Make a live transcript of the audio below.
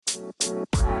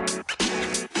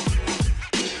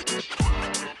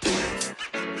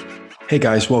Hey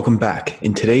guys, welcome back.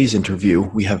 In today's interview,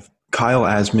 we have Kyle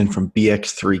Asman from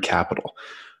BX3 Capital.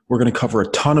 We're going to cover a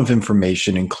ton of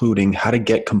information, including how to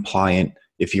get compliant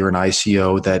if you're an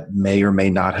ICO that may or may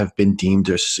not have been deemed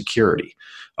as security.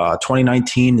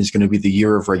 2019 is going to be the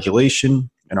year of regulation,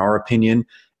 in our opinion,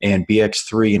 and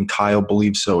BX3 and Kyle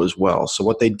believe so as well. So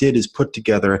what they did is put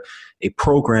together a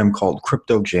program called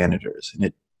Crypto Janitors,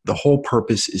 and the whole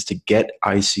purpose is to get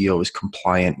ICOs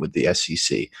compliant with the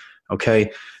SEC. Okay,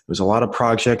 there was a lot of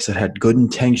projects that had good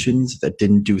intentions that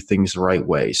didn't do things the right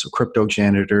way. So Crypto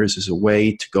Janitors is a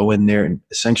way to go in there and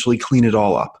essentially clean it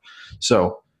all up.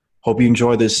 So hope you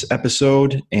enjoy this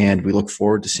episode, and we look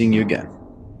forward to seeing you again.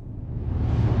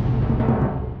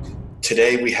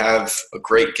 Today we have a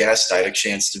great guest. I had a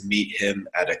chance to meet him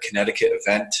at a Connecticut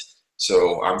event.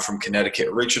 So I'm from Connecticut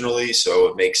originally, so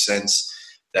it makes sense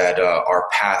that our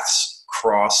paths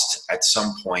crossed at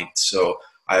some point. So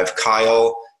I have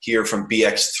Kyle here from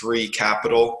BX3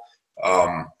 Capital.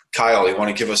 Kyle, you want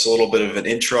to give us a little bit of an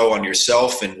intro on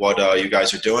yourself and what you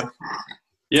guys are doing?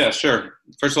 Yeah, sure.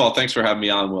 First of all, thanks for having me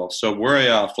on, Will. So we're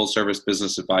a full-service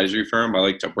business advisory firm. I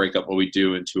like to break up what we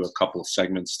do into a couple of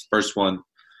segments. The first one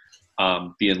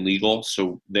being legal.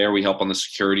 So there we help on the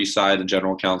security side and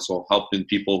general counsel, helping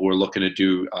people who are looking to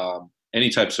do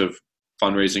any types of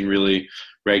fundraising, really,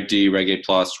 Reg D, Reg A+,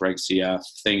 Reg CF,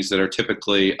 things that are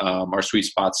typically our sweet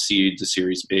spot seed to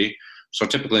Series B. So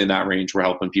typically in that range, we're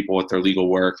helping people with their legal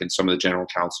work and some of the general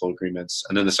counsel agreements.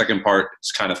 And then the second part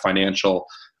is kind of financial.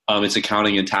 It's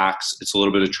accounting and tax. It's a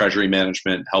little bit of treasury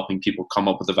management, helping people come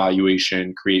up with a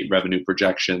valuation, create revenue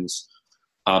projections.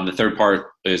 The third part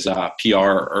is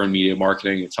PR, earned media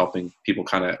marketing. It's helping people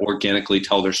kind of organically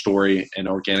tell their story and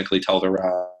organically tell their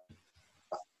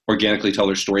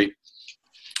story.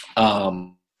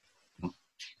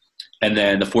 And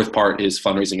then the fourth part is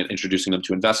fundraising and introducing them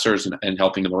to investors and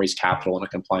helping them raise capital in a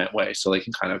compliant way so they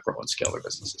can kind of grow and scale their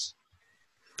businesses.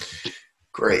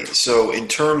 Great. So in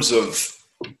terms of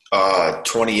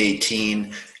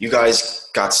 2018, you guys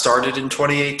got started in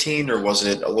 2018, or was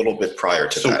it a little bit prior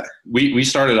to that? We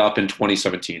started up in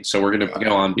 2017. So we're going to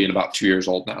go on being about 2 years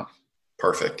old now.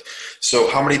 Perfect. So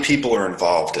how many people are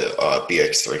involved at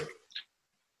BX3?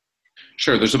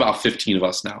 Sure. There's about 15 of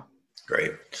us now.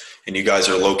 Great. And you guys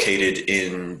are located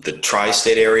in the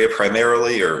tri-state area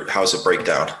primarily, or how's it break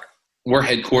down? We're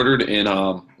headquartered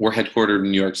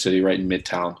in New York City, right in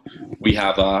Midtown. We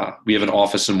have an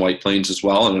office in White Plains as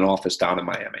well, and an office down in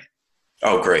Miami.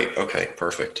 Oh, great. Okay,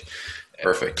 perfect.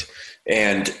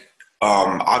 And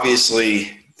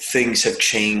obviously things have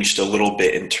changed a little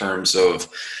bit in terms of,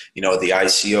 the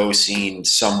ICO scene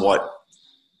somewhat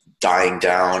dying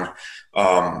down.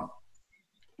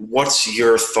 What's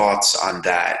your thoughts on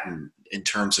that in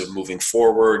terms of moving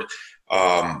forward?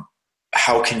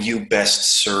 How can you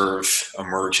best serve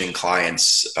emerging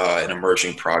clients and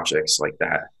emerging projects like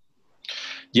that?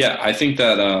 Yeah, I think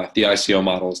that the ICO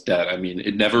model is dead. I mean,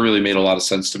 it never really made a lot of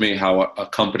sense to me how a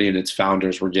company and its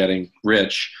founders were getting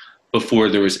rich before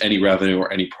there was any revenue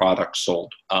or any product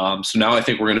sold. So now I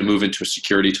think we're going to move into a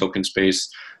security token space.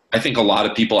 I think a lot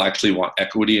of people actually want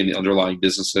equity in the underlying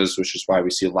businesses, which is why we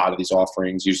see a lot of these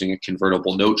offerings using a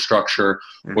convertible note structure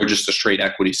or just a straight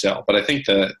equity sale. But I think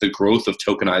the growth of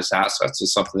tokenized assets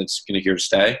is something that's going to here to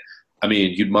stay. I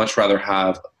mean, you'd much rather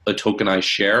have a tokenized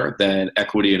share than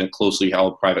equity in a closely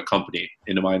held private company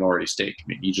in a minority stake. I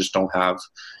mean, you don't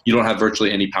have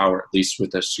virtually any power. At least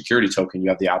with a security token, you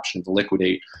have the option to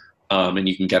liquidate, and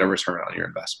you can get a return on your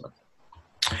investment.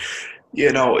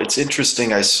 It's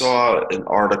interesting. I saw an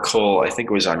article, I think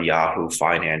it was on Yahoo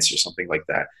Finance or something like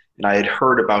that. And I had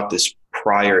heard about this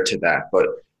prior to that, but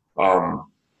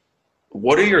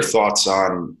what are your thoughts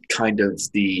on kind of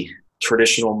the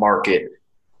traditional market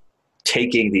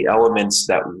taking the elements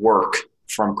that work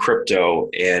from crypto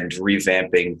and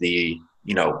revamping the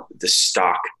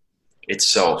stock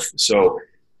itself? So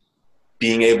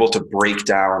being able to break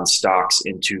down stocks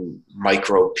into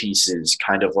micro pieces,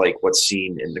 kind of like what's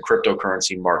seen in the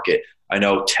cryptocurrency market. I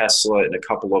know Tesla and a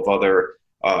couple of other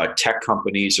tech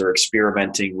companies are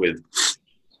experimenting with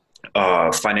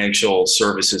financial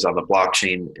services on the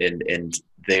blockchain and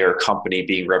their company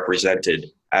being represented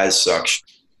as such.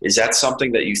 Is that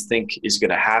something that you think is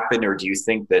going to happen, or do you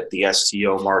think that the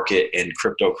STO market and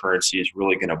cryptocurrency is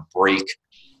really going to break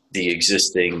the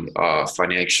existing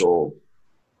financial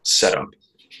setup?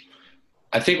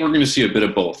 I think we're going to see a bit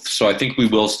of both. So I think we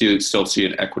will still see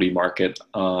an equity market.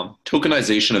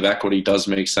 Tokenization of equity does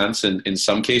make sense in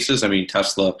some cases. I mean,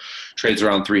 Tesla trades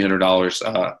around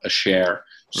 $300 a share.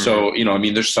 So,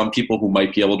 there's some people who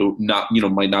might be able to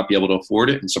might not be able to afford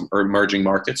it in some emerging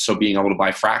markets. So being able to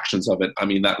buy fractions of it,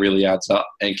 that really adds up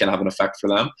and can have an effect for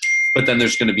them. But then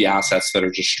there's going to be assets that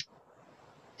are just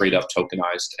straight up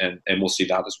tokenized, and we'll see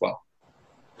that as well.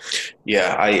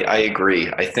 Yeah, I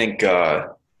agree. I think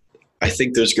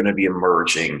there's going to be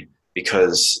emerging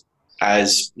because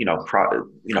as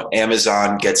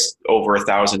Amazon gets over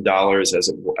 $1,000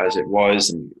 as it was,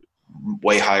 and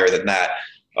way higher than that.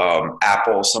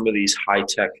 Apple, some of these high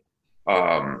tech,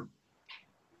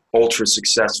 ultra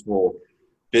successful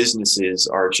businesses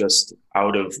are just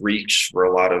out of reach for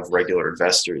a lot of regular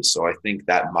investors. So I think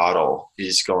that model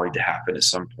is going to happen at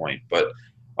some point. But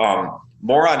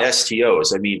more on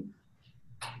STOs. I mean,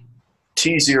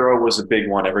 T0 was a big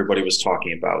one everybody was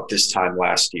talking about this time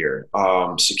last year.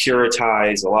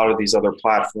 Securitize, a lot of these other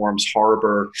platforms,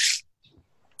 Harbor.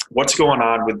 What's going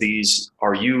on with these?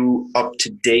 Are you up to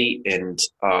date and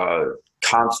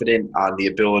confident on the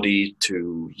ability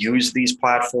to use these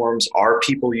platforms? Are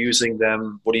people using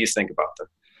them? What do you think about them?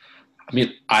 I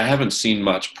mean, I haven't seen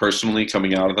much personally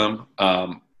coming out of them.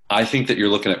 I think that you're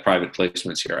looking at private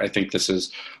placements here. I think this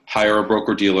is hire a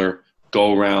broker dealer,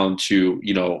 go around to,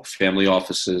 family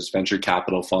offices, venture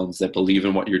capital funds that believe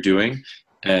in what you're doing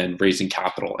and raising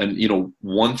capital. And,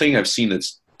 one thing I've seen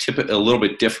that's a little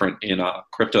bit different in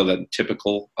crypto than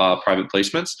typical private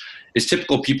placements is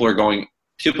typically people are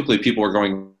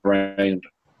going around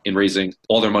and raising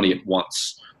all their money at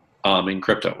once in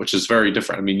crypto, which is very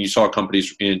different. I mean, you saw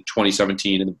companies in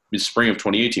 2017 and the spring of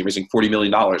 2018 raising $40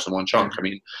 million in one chunk. I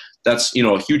mean, that's,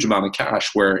 a huge amount of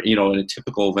cash where, in a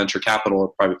typical venture capital or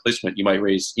private placement, you might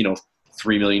raise,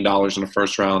 $3 million in the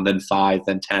first round, then 5,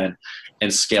 then 10,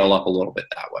 and scale up a little bit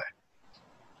that way.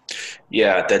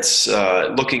 Yeah, that's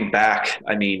looking back.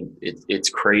 I mean, it's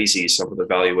crazy some of the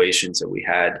valuations that we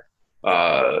had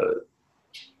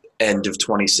end of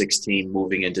 2016,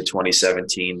 moving into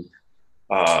 2017.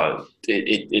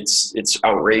 It's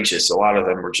outrageous. A lot of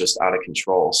them were just out of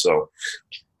control. So,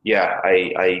 yeah,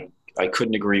 I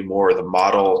couldn't agree more. The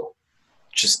model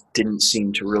just didn't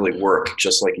seem to really work.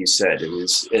 Just like you said, it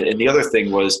was. And the other thing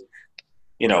was,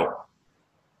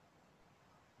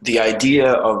 the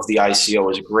idea of the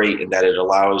ICO is great in that it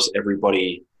allows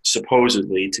everybody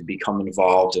supposedly to become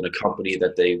involved in a company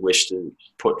that they wish to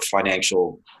put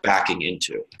financial backing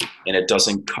into, and it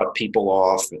doesn't cut people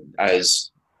off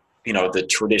as the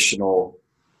traditional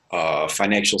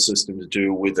financial systems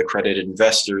do with accredited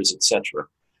investors, etc.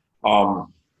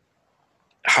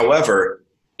 However,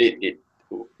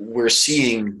 we're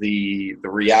seeing the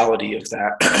reality of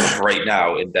that right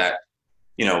now in that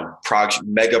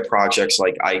mega projects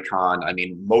like Icon. I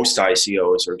mean, most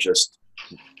ICOs are just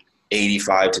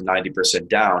 85 to 90%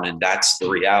 down, and that's the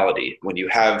reality. When you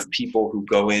have people who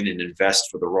go in and invest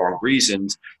for the wrong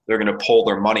reasons, they're going to pull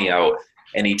their money out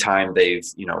anytime they've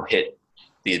hit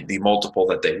the multiple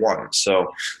that they want.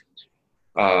 So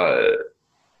the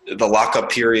lockup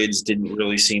periods didn't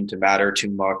really seem to matter too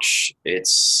much.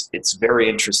 It's very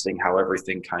interesting how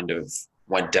everything kind of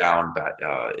went down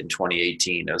in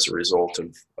 2018 as a result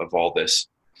of all this.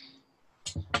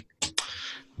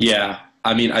 Yeah.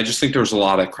 I mean, I just think there was a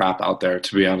lot of crap out there,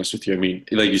 to be honest with you. I mean,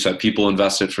 like you said, people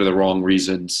invested for the wrong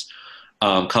reasons.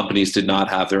 Companies did not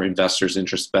have their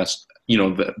investors' best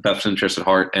interest at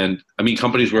heart. And I mean,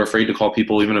 companies were afraid to call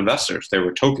people even investors. They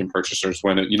were token purchasers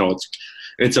when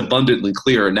it's abundantly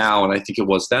clear now. And I think it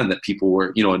was then that people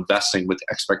were, investing with the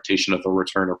expectation of a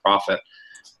return or profit.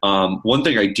 One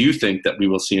thing I do think that we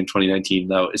will see in 2019,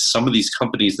 though, is some of these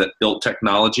companies that built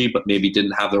technology but maybe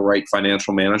didn't have the right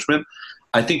financial management.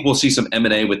 I think we'll see some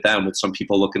M&A with them, with some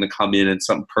people looking to come in and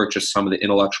purchase some of the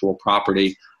intellectual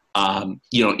property,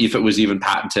 if it was even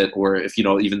patented or if,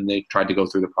 even they tried to go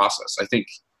through the process. I think,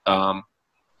 I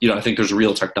think there's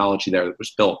real technology there that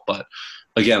was built. But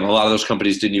again, a lot of those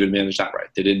companies didn't even manage that right.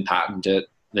 They didn't patent it.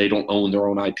 They don't own their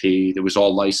own IP. It was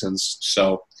all licensed.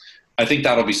 So I think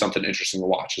that'll be something interesting to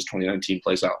watch as 2019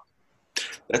 plays out.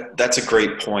 That's a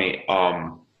great point.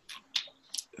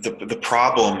 The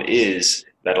problem is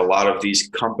that a lot of these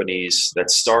companies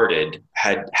that started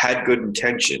had good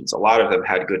intentions. A lot of them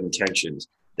had good intentions.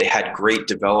 They had great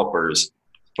developers,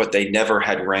 but they never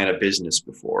had ran a business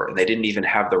before. And they didn't even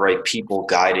have the right people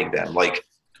guiding them. Like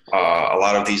a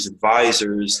lot of these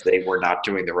advisors, they were not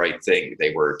doing the right thing.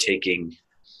 They were taking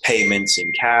payments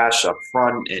in cash up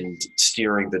front and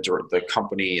steering the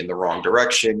company in the wrong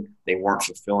direction. They weren't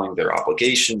fulfilling their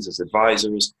obligations as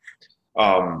advisors.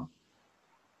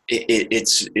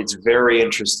 It's very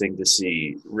interesting to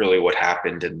see really what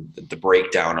happened and the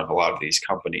breakdown of a lot of these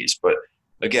companies. But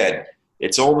again,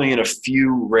 it's only in a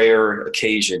few rare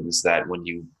occasions that when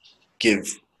you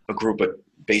give a group of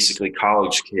basically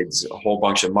college kids a whole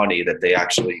bunch of money that they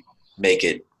actually make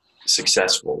it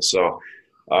successful. So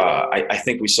I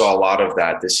think we saw a lot of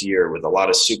that this year with a lot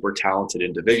of super talented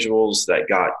individuals that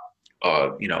got,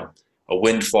 a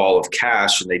windfall of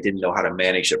cash and they didn't know how to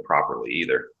manage it properly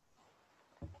either.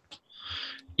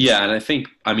 Yeah, and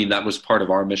I mean, that was part of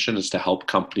our mission, is to help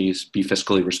companies be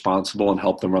fiscally responsible and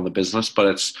help them run the business. But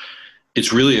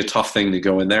it's really a tough thing to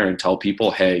go in there and tell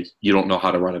people, hey, you don't know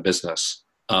how to run a business.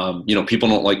 People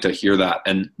don't like to hear that.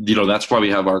 And, that's why we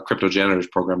have our Crypto Janitors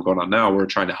program going on now. We're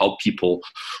trying to help people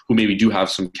who maybe do have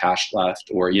some cash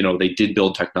left, or, they did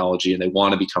build technology and they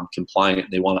want to become compliant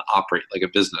and they want to operate like a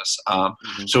business.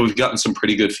 So we've gotten some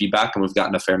pretty good feedback, and we've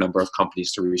gotten a fair number of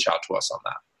companies to reach out to us on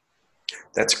that.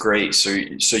 That's great. So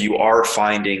you are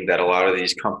finding that a lot of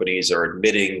these companies are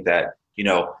admitting that,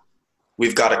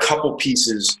 we've got a couple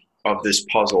pieces of this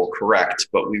puzzle correct,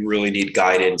 but we really need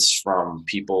guidance from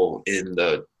people in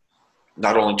the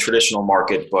not only traditional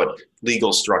market, but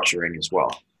legal structuring as well.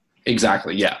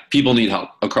 Exactly. Yeah. People need help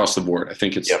across the board. I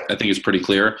think it's pretty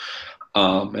clear.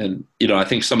 And I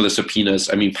think some of the subpoenas,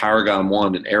 Paragon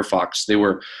 1 and AirFox,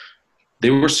 they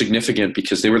were significant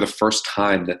because they were the first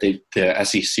time that the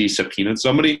SEC subpoenaed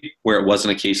somebody where it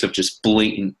wasn't a case of just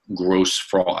blatant gross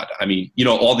fraud.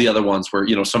 All the other ones where,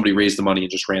 somebody raised the money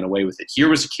and just ran away with it. Here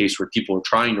was a case where people were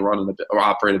trying to run or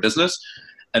operate a business,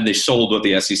 and they sold what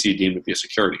the SEC deemed to be a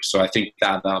security. So I think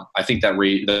that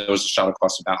was a shot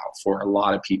across the bow for a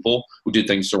lot of people who did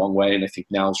things the wrong way. And I think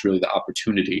now is really the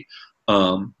opportunity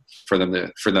for them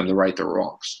to right their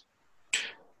wrongs.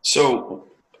 So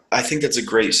I think that's a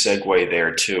great segue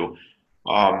there too.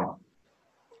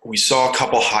 We saw a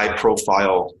couple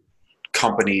high-profile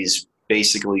companies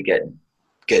basically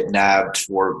get nabbed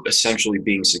for essentially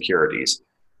being securities.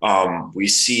 We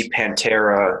see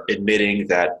Pantera admitting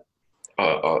that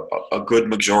a good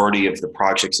majority of the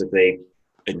projects that they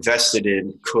invested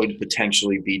in could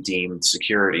potentially be deemed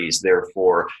securities.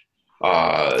 Therefore,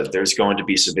 there's going to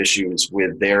be some issues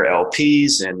with their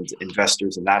LPs and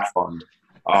investors in that fund.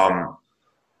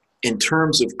 In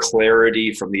terms of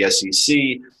clarity from the SEC,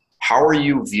 how are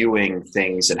you viewing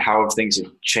things, and how have things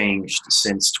changed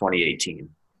since 2018?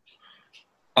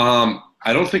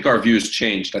 I don't think our view has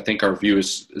changed. I think our view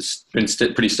has been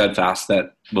pretty steadfast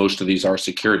that most of these are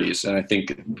securities. And I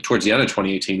think towards the end of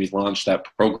 2018, we launched that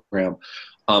program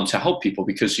to help people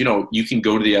because, you can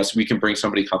go to we can bring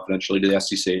somebody confidentially to the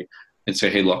SEC and say,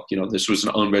 hey, look, this was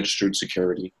an unregistered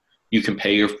security. You can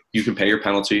pay your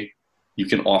penalty. You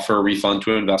can offer a refund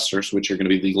to investors, which you're going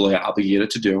to be legally obligated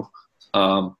to do.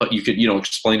 But you could,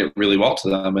 explain it really well to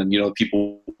them. And,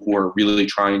 people who are really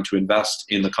trying to invest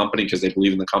in the company because they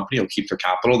believe in the company will keep their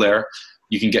capital there.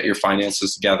 You can get your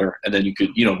finances together, and then you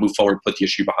could, move forward, put the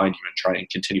issue behind you and try and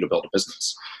continue to build a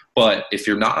business. But if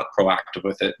you're not proactive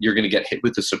with it, you're going to get hit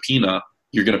with the subpoena.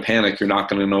 You're going to panic. You're not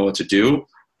going to know what to do.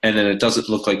 And then it doesn't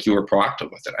look like you were proactive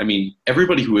with it.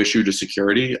 Everybody who issued a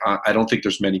security, I don't think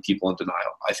there's many people in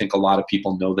denial. I think a lot of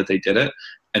people know that they did it,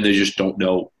 and they just don't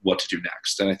know what to do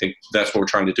next. And I think that's what we're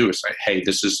trying to do is say, hey,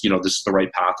 this is the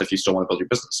right path if you still want to build your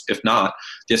business. If not,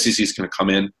 the SEC is going to come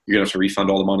in, you're going to have to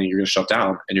refund all the money, you're going to shut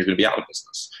down, and you're going to be out of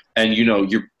business. And,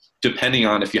 you're depending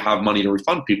on if you have money to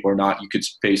refund people or not, you could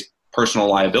face personal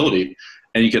liability,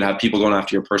 and you could have people going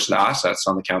after your personal assets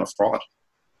on the count of fraud.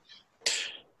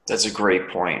 That's a great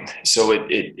point. So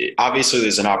it obviously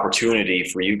there's an opportunity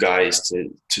for you guys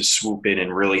to swoop in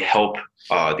and really help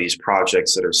these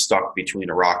projects that are stuck between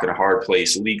a rock and a hard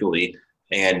place legally,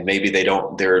 and maybe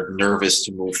they're nervous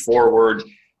to move forward,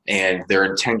 and their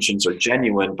intentions are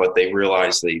genuine, but they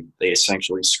realize they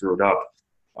essentially screwed up,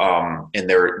 and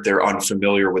they're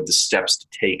unfamiliar with the steps to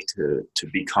take to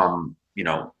become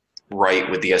right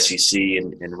with the SEC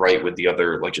and right with the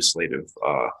other legislative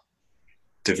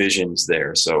divisions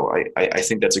there. So I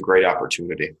think that's a great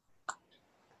opportunity.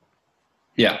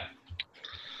 Yeah.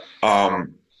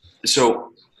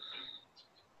 So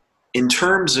in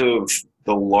terms of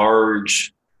the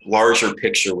larger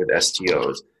picture with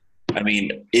STOs,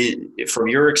 from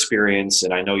your experience,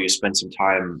 and I know you spent some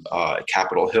time at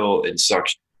Capitol Hill and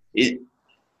such,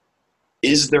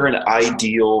 is there an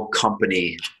ideal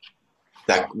company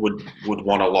that would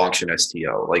want to launch an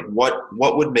STO? Like what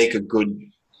would make a good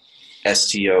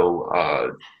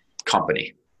STO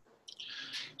company?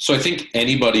 So I think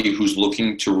anybody who's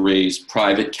looking to raise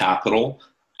private capital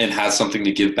and has something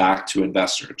to give back to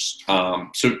investors.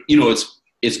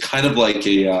 It's kind of like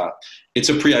it's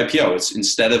a pre-IPO. It's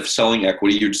instead of selling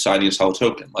equity, you're deciding to sell a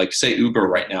token. Like say Uber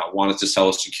right now wanted to sell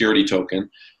a security token,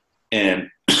 and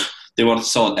they wanted to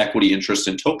sell an equity interest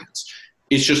in tokens.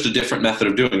 It's just a different method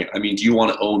of doing it. Do you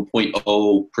want to own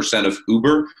 0.0% of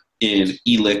Uber in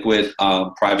illiquid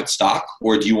private stock,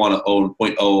 or do you want to own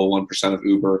 0.001% of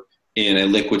Uber in a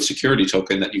liquid security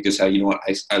token that you can say, you know what,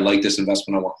 I like this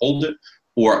investment, I want to hold it,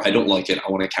 or I don't like it, I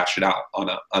want to cash it out on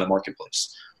a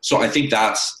marketplace. So I think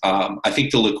I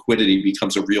think the liquidity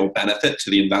becomes a real benefit to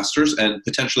the investors and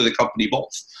potentially the company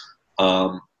both.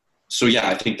 So yeah,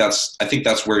 I think that's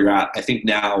where you're at. I think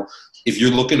now, if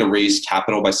you're looking to raise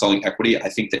capital by selling equity, I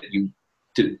think that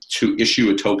to issue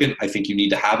a token, I think you need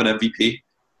to have an MVP,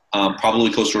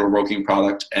 probably closer to a broking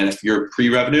product. And if you're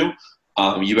pre-revenue,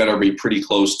 you better be pretty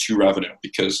close to revenue,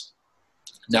 because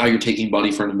now you're taking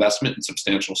money for an investment in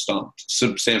substantial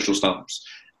sums.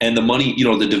 And the money,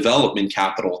 the development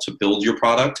capital to build your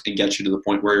product and get you to the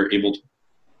point where you're able to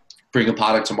bring a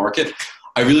product to market,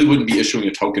 I really wouldn't be issuing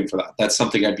a token for that. That's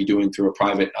something I'd be doing through a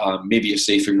private, maybe a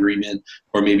safe agreement,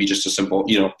 or maybe just a simple,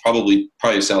 probably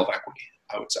a sale of equity,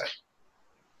 I would say.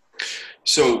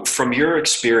 So from your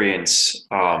experience,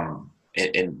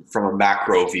 and from a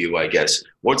macro view, I guess,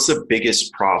 what's the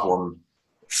biggest problem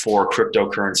for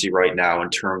cryptocurrency right now in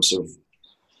terms of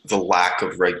the lack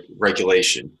of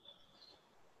regulation?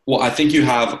 Well, I think you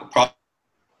have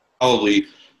probably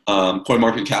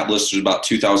CoinMarketCap lists about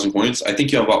 2,000 coins. I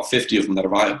think you have about 50 of them that are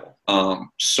viable.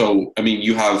 So, I mean,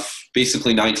 you have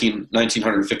basically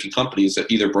 1,950 companies that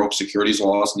either broke securities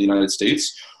laws in the United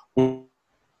States or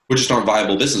just aren't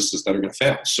viable businesses that are going to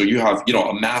fail. So you have,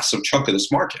 a massive chunk of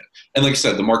this market. And like I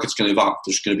said, the market's going to evolve.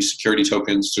 There's going to be security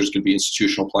tokens. There's going to be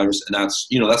institutional players. And that's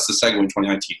the segue in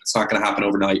 2019. It's not going to happen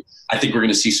overnight. I think we're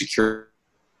going to see security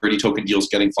token deals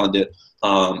getting funded.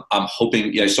 I'm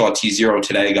hoping, I saw T0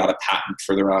 today got a patent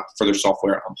for their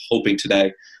software. I'm hoping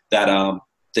today that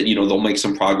they'll make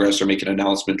some progress or make an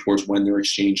announcement towards when their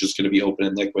exchange is going to be open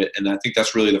and liquid. And I think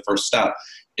that's really the first step,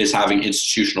 is having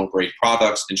institutional grade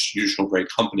products, institutional grade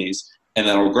companies, and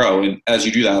that'll grow. And as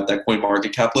you do that, that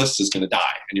CoinMarketCap list is going to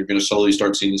die, and you're going to slowly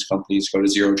start seeing these companies go to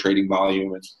zero trading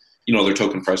volume, and their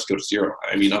token price go to zero.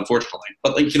 I mean, unfortunately,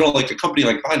 but like a company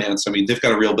like Binance, I mean, they've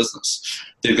got a real business.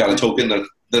 They've got a token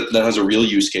that has a real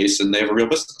use case, and they have a real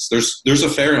business. There's a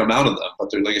fair amount of them,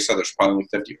 but like I said, there's probably like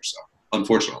 50 or so,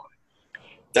 unfortunately.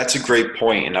 That's a great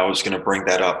point, and I was going to bring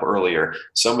that up earlier.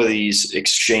 Some of these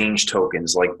exchange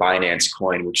tokens like Binance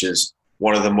Coin, which is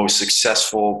one of the most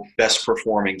successful, best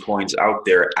performing coins out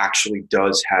there, actually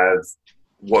does have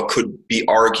what could be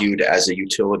argued as a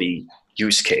utility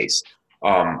use case.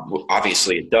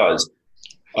 Obviously it does.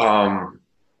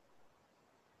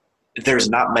 There's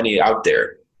not many out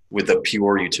there with a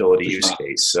pure utility use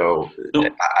case. So no,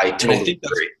 I totally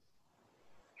agree.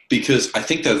 Because I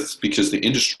think that's because the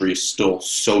industry is still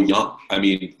so young. I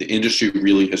mean, the industry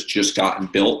really has just gotten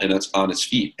built and it's on its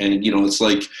feet. And, it's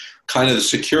like kind of the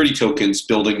security tokens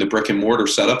building the brick and mortar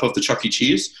setup of the Chuck E.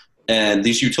 Cheese. And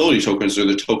these utility tokens are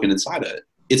the token inside of it.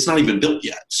 It's not even built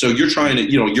yet. So you're trying to,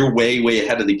 you're way, way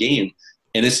ahead of the game,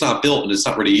 and it's not built and it's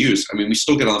not ready to use. I mean, we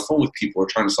still get on the phone with people who are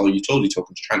trying to sell utility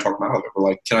tokens, trying to talk them out of it. We're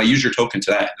like, can I use your token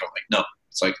today? And they're like, no.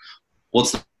 It's like, well,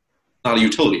 it's not a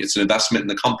utility. It's an investment in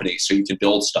the company so you can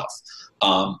build stuff.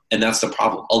 And that's the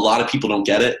problem. A lot of people don't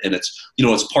get it. And it's,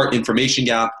 it's part information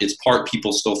gap. It's part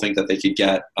people still think that they could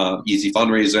get easy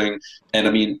fundraising. And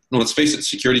I mean, let's face it,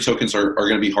 security tokens are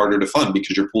going to be harder to fund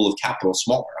because your pool of capital is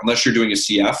smaller. Unless you're doing a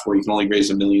CF where you can only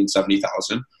raise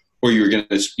 $1,070,000, or you're going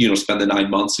to, spend the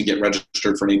 9 months and get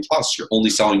registered for an A+, you're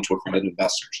only selling to accredited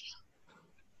investors.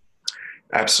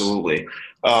 Absolutely.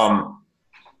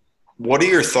 What are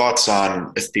your thoughts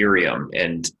on Ethereum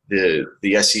and the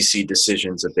SEC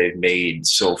decisions that they've made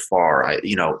so far?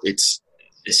 It's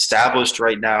established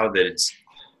right now that it's,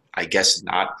 I guess,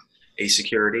 not a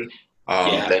security.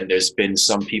 Then there's been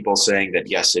some people saying that,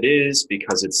 yes, it is,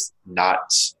 because it's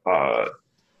not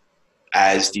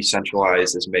as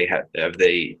decentralized as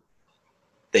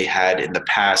they had in the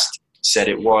past said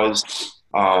it was.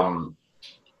 What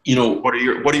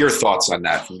are your thoughts on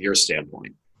that from your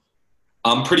standpoint?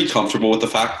 I'm pretty comfortable with the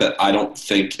fact that I don't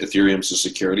think Ethereum's a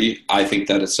security. I think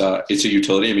that it's a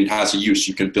utility. I mean, it has a use.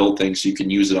 You can build things. You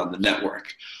can use it on the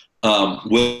network.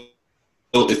 Will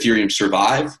Ethereum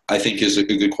survive? I think is a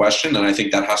good question, and I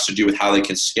think that has to do with how they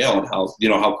can scale and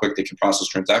how quick they can process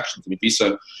transactions. I mean,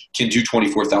 Visa can do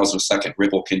 24,000 a second.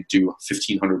 Ripple can do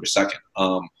 1,500 a second.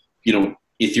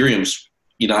 Ethereum's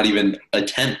not even a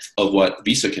tenth of what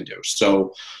Visa can do.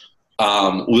 So.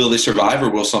 Will they survive, or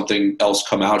will something else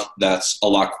come out that's a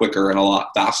lot quicker and a lot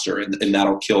faster, and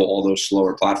that'll kill all those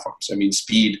slower platforms? I mean,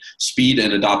 speed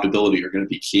and adaptability are going to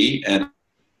be key, and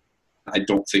I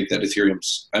don't think that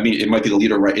Ethereum's – I mean, it might be the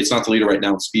leader right – it's not the leader right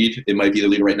now in speed. It might be the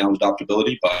leader right now in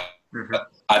adaptability, but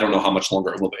I don't know how much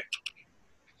longer it will be.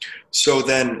 So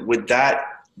then with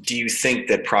that, do you think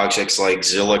that projects like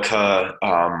Zilliqa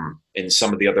and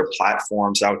some of the other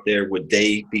platforms out there, would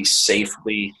they be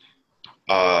safely –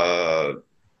 a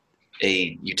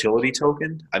utility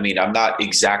token? I mean, I'm not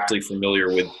exactly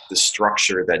familiar with the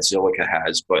structure that Zilliqa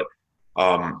has, but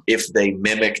if they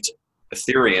mimicked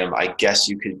Ethereum, I guess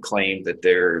you could claim that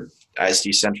they're as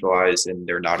decentralized and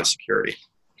they're not a security.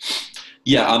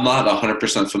 Yeah, I'm not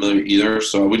 100% familiar either,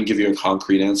 so I wouldn't give you a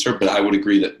concrete answer, but I would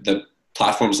agree that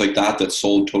platforms like that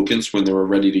sold tokens when they were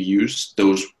ready to use,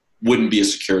 those wouldn't be a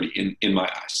security in my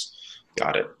eyes.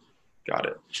 Got it.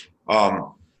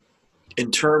 In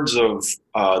terms of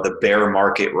the bear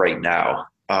market right now,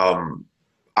 I'm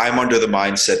under the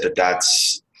mindset that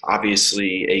that's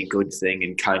obviously a good thing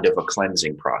and kind of a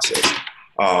cleansing process.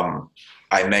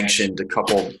 I mentioned a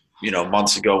couple,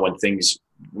 months ago when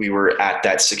we were at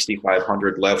that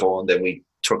 6,500 level, and then we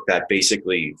took that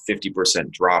basically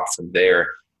 50% drop from there.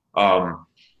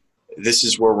 This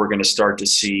is where we're going to start to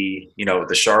see,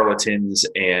 the charlatans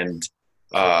and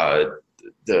the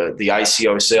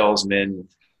ICO salesmen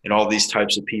and all these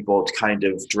types of people to kind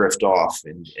of drift off.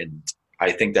 And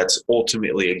I think that's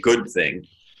ultimately a good thing.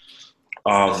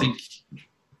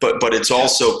 But it's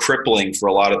also crippling for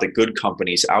a lot of the good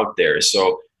companies out there.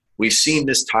 So we've seen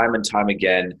this time and time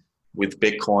again with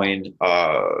Bitcoin,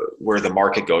 where the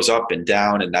market goes up and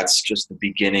down, and that's just the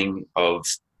beginning of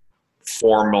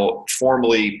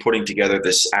formally putting together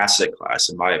this asset class,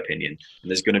 in my opinion.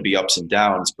 And there's going to be ups and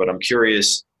downs, but I'm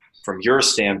curious from your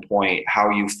standpoint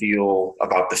how you feel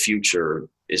about the future.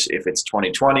 If it's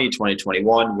 2020,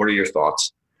 2021, what are your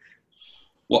thoughts?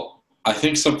 Well, I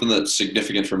think something that's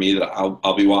significant for me that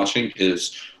I'll be watching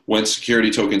is when security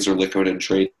tokens are liquid and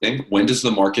trading, when does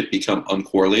the market become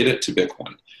uncorrelated to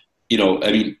Bitcoin?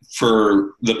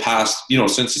 For the past,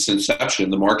 since its inception,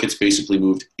 the market's basically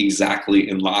moved exactly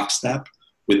in lockstep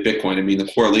with Bitcoin.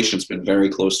 The correlation's been very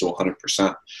close to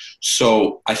 100%.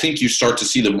 So I think you start to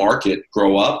see the market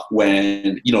grow up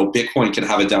when, Bitcoin can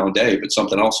have a down day, but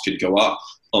something else could go up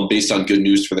based on good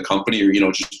news for the company,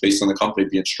 or, just based on the company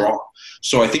being strong.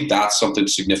 So I think that's something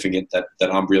significant that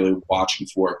I'm really watching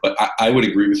for. But I would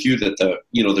agree with you that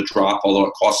the drop, although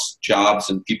it costs jobs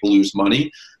and people lose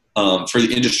money, for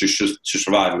the industry to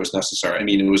survive, it was necessary.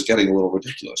 It was getting a little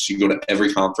ridiculous. You go to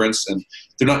every conference, and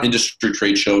they're not industry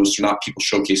trade shows. They're not people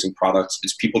showcasing products.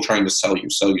 It's people trying to sell you.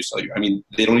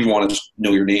 They don't even want to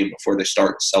know your name before they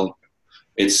start selling you.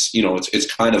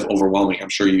 It's kind of overwhelming. I'm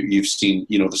sure you've seen,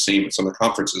 the same at some of the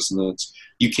conferences, and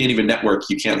you can't even network.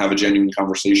 You can't have a genuine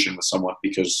conversation with someone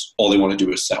because all they want to do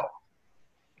is sell.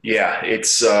 Yeah,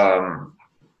 it's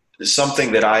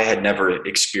something that I had never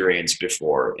experienced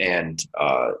before. And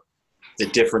the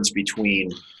difference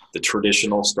between the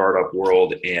traditional startup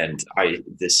world and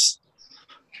this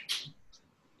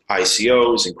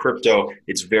ICOs and crypto,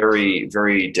 it's very,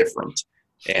 very different.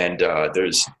 And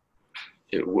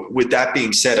with that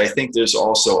being said, I think there's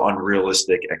also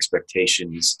unrealistic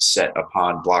expectations set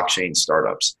upon blockchain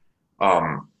startups.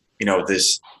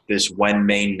 This when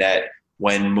mainnet,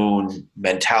 when moon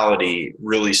mentality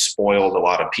really spoiled a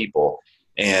lot of people.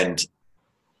 And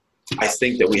I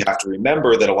think that we have to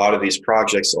remember that a lot of these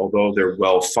projects, although they're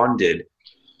well funded,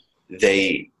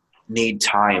 they need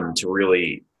time to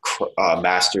really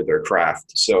master their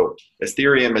craft. So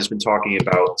Ethereum has been talking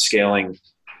about scaling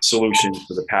solutions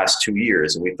for the past 2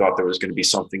 years, and we thought there was going to be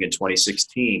something in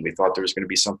 2016. We thought there was going to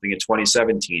be something in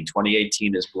 2017.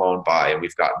 2018 is blown by, and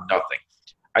we've got nothing.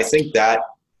 I think that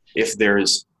if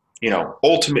there's,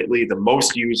 ultimately the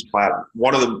most used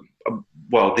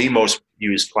the most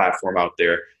used platform out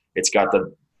there, it's got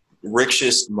the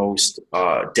richest, most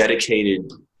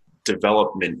dedicated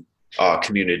development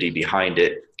community behind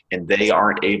it, and they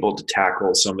aren't able to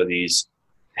tackle some of these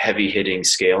heavy-hitting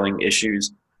scaling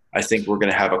issues. I think we're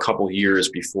going to have a couple years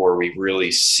before we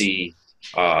really see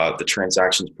the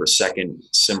transactions per second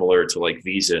similar to like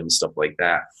Visa and stuff like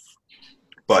that.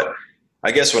 But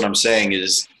I guess what I'm saying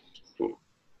is,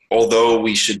 although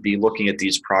we should be looking at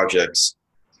these projects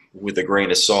with a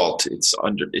grain of salt,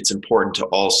 it's important to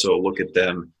also look at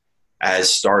them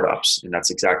as startups, and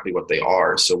that's exactly what they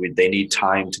are. So they need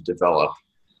time to develop.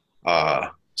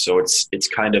 So it's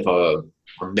kind of a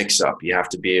mix-up. You have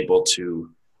to be able to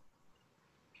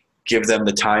give them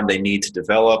the time they need to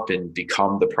develop and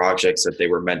become the projects that they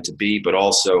were meant to be, but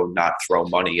also not throw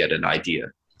money at an idea.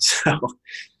 So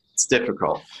it's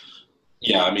difficult.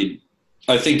 Yeah,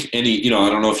 I think I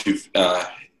don't know if you've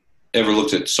ever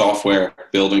looked at software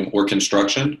building or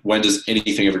construction. When does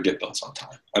anything ever get built on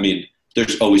time?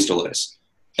 There's always delays.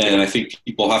 And I think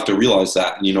people have to realize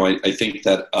that. And, I think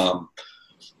that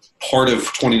part of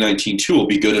 2019 too will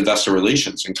be good investor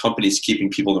relations and companies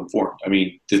keeping people informed.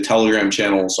 The Telegram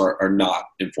channels are not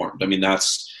informed.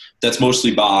 That's that's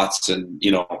mostly bots and,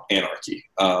 anarchy.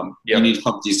 You need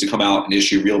companies to come out and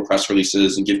issue real press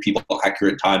releases and give people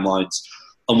accurate timelines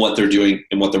on what they're doing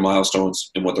and what their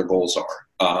milestones and what their goals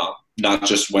are. Not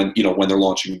just when they're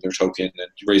launching their token and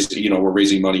we're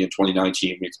raising money in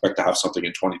 2019. We expect to have something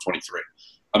in 2023.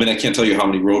 I mean, I can't tell you how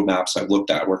many roadmaps I've looked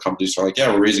at where companies are like,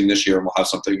 yeah, we're raising this year and we'll have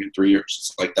something in 3 years.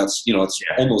 It's like, it's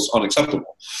almost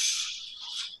unacceptable.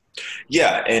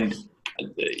 Yeah. And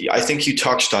I think you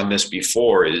touched on this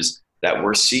before, is that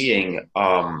we're seeing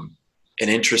an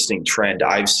interesting trend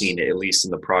I've seen, at least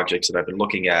in the projects that I've been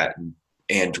looking at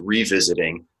and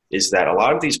revisiting, is that a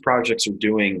lot of these projects are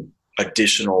doing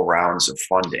additional rounds of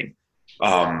funding,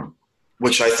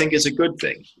 which I think is a good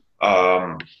thing.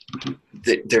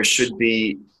 There should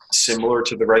be, similar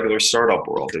to the regular startup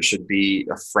world, there should be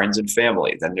a friends and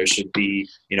family, then there should be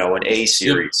an A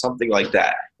series, something like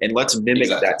that, and let's mimic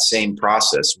that same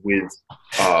process with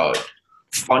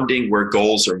funding where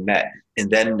goals are met,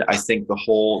 and then I think the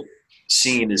whole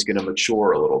scene is going to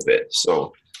mature a little bit.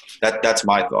 So that's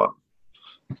my thought.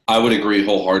 I would agree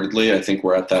wholeheartedly. I think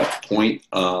we're at that point.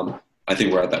 I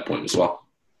think we're at that point as well.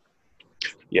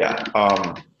 Yeah.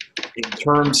 In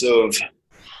terms of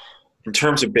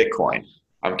Bitcoin,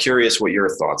 I'm curious what your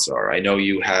thoughts are. I know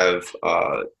you have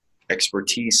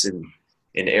expertise in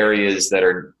areas that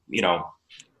are,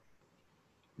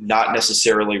 not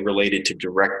necessarily related to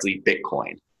directly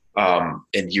Bitcoin,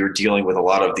 and you're dealing with a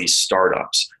lot of these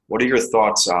startups. What are your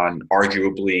thoughts on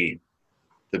arguably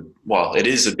it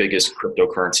is the biggest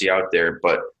cryptocurrency out there,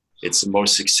 but it's the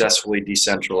most successfully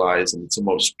decentralized and it's the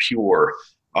most pure.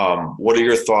 What are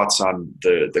your thoughts on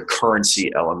the currency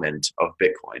element of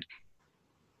Bitcoin?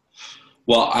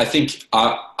 Well, I think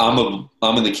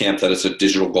I'm in the camp that it's a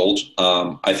digital gold.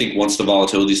 I think once the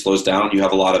volatility slows down, you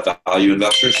have a lot of value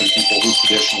investors and people who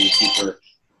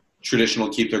traditionally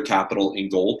keep their capital in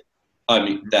gold. I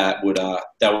mean, that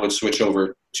would switch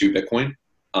over to Bitcoin.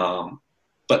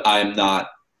 But I'm not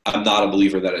a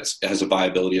believer that it has a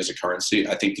viability as a currency.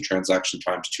 I think the transaction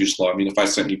time's too slow. I mean, if I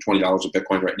sent you $20 of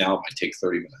Bitcoin right now, it might take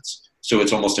 30 minutes. So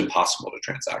it's almost impossible to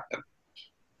transact them.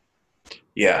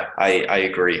 Yeah, I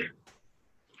agree.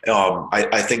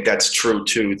 I think that's true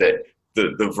too, that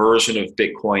the version of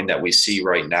Bitcoin that we see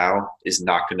right now is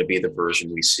not going to be the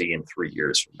version we see in 3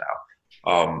 years from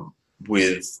now.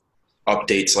 With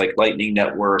updates like Lightning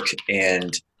Network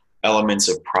and elements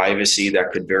of privacy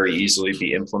that could very easily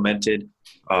be implemented,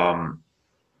 I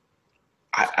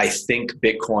think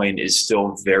Bitcoin is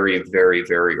still very, very,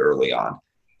 very early on.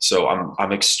 So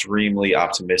I'm extremely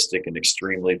optimistic and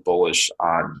extremely bullish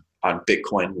on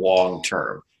Bitcoin long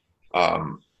term.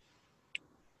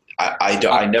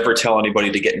 I never tell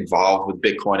anybody to get involved with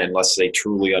Bitcoin unless they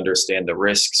truly understand the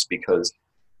risks, because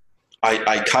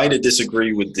I kind of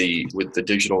disagree with the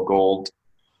digital gold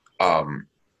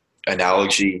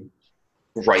analogy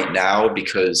right now,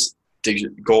 because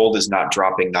gold is not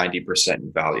dropping 90%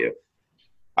 in value.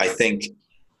 I think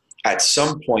at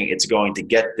some point it's going to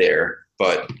get there,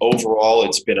 but overall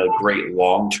it's been a great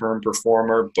long-term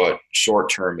performer, but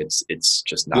short-term it's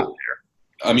just not there.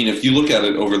 I mean, if you look at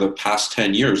it over the past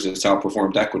 10 years, it's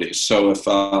outperformed equities. So if,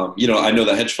 I know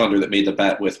the hedge funder that made the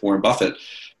bet with Warren Buffett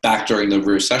back during the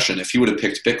recession, if he would have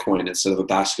picked Bitcoin instead of a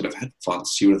basket of hedge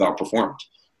funds, he would have outperformed.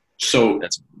 So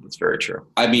that's very true.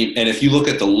 I mean, and if you look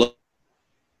at the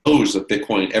lows of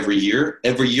Bitcoin every year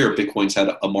Bitcoin's had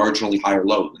a marginally higher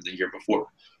low than the year before.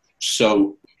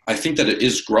 So I think that it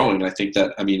is growing. I think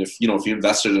that, I mean, if you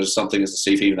invested in something as a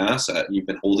safe haven asset and you've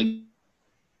been holding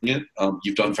it,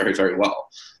 you've done very, very well.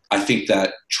 I think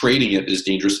that trading it is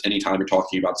dangerous anytime you're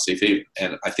talking about the safe haven.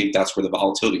 And I think that's where the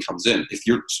volatility comes in. If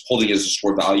you're holding it as a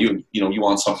store value and, you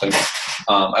want something,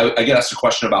 I get asked a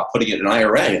question about putting it in an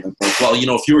IRA. And I'm like, well,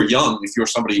 if you were young, if you're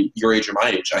somebody your age or my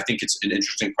age, I think it's an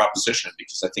interesting proposition,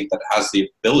 because I think that it has the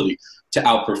ability to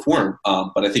outperform.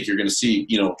 But I think you're going to see,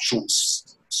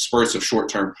 spurts of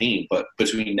short-term pain. But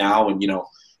between now and,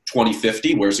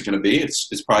 2050, where's it going to be? It's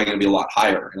probably going to be a lot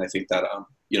higher. And I think that,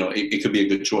 it could be a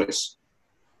good choice.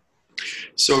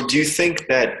 So do you think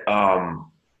that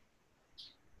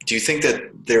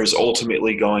there's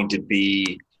ultimately going to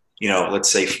be, let's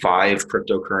say 5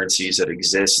 cryptocurrencies that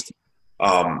exist?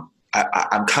 I'm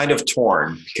kind of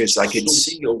torn, because I could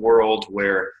see a world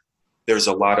where there's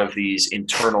a lot of these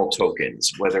internal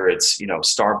tokens, whether it's,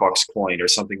 Starbucks coin or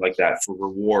something like that for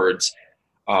rewards.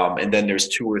 And then there's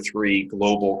 2 or 3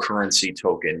 global currency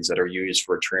tokens that are used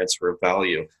for transfer of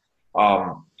value.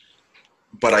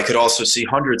 But I could also see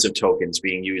hundreds of tokens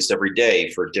being used every day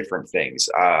for different things.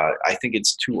 I think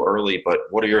it's too early, but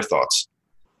what are your thoughts?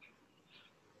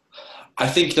 I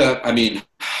think that,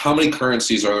 how many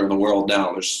currencies are there in the world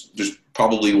now? There's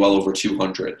probably well over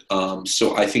 200.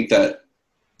 So I think that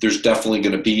there's definitely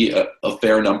going to be a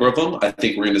fair number of them. I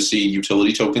think we're going to see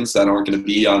utility tokens that aren't going to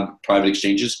be on private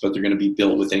exchanges, but they're going to be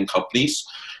built within companies.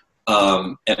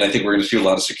 And I think we're going to see a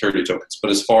lot of security tokens.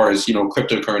 But as far as,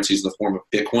 cryptocurrencies in the form of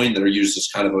Bitcoin that are used as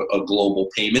kind of a global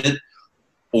payment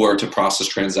or to process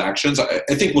transactions, I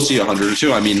think we'll see 100 or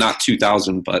two. I mean, not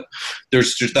 2,000, but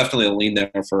there's definitely a lean there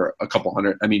for a couple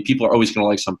hundred. I mean, people are always going to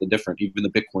like something different, even the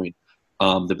Bitcoin.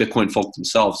 The Bitcoin folk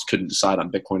themselves couldn't decide on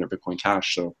Bitcoin or Bitcoin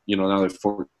Cash. So, now they've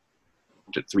forked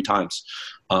it 3 times.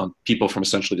 People from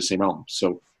essentially the same realm.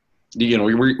 So,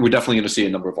 we're definitely going to see a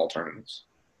number of alternatives.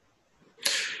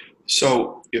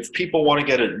 So if people want to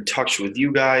get in touch with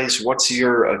you guys, what's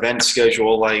your event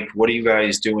schedule like? What are you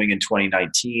guys doing in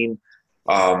 2019?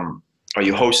 Are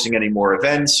you hosting any more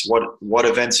events? What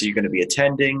events are you going to be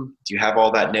attending? Do you have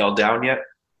all that nailed down yet?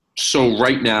 So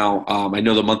right now, I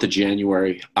know the month of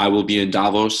January, I will be in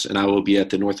Davos and I will be at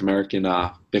the North American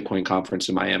Bitcoin conference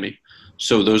in Miami.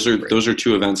 So those are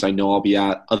 2 events I know I'll be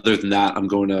at. Other than that, I'm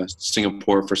going to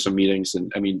Singapore for some meetings.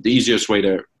 And I mean, the easiest way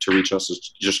to reach us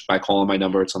is just by calling my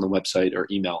number. It's on the website, or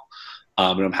email.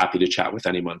 And I'm happy to chat with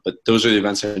anyone. But those are the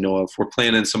events I know of. We're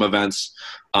planning some events.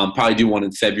 Probably do one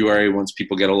in February once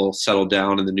people get a little settled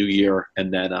down in the new year,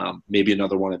 and then maybe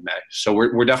another one in May. So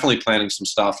we're definitely planning some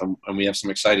stuff, and we have some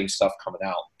exciting stuff coming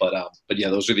out. But yeah,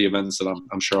 those are the events that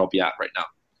I'm sure I'll be at right now.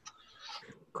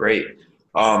 Great.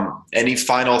 Any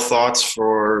final thoughts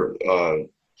for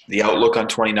the outlook on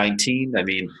 2019? I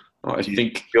mean, I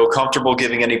think feel comfortable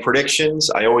giving any predictions?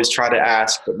 I always try to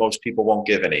ask, but most people won't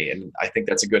give any, and I think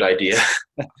that's a good idea.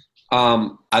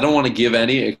 I don't want to give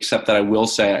any, except that I will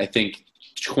say I think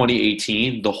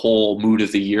 2018, the whole mood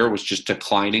of the year was just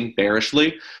declining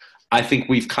bearishly. I think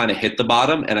we've kind of hit the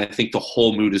bottom, and I think the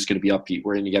whole mood is going to be upbeat.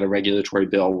 We're going to get a regulatory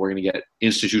bill. We're going to get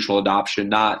institutional adoption,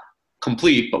 not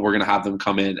complete, but we're going to have them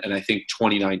come in, and I think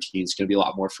 2019 is going to be a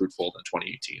lot more fruitful than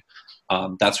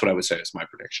 2018. That's what I would say is my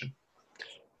prediction.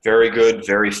 Very good,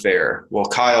 very fair. Well,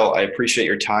 Kyle, I appreciate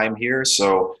your time here.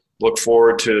 So look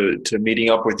forward to meeting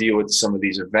up with you at some of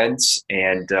these events,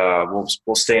 and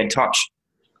we'll stay in touch.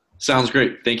 Sounds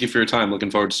great. Thank you for your time. Looking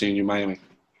forward to seeing you in Miami.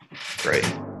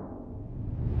 Great.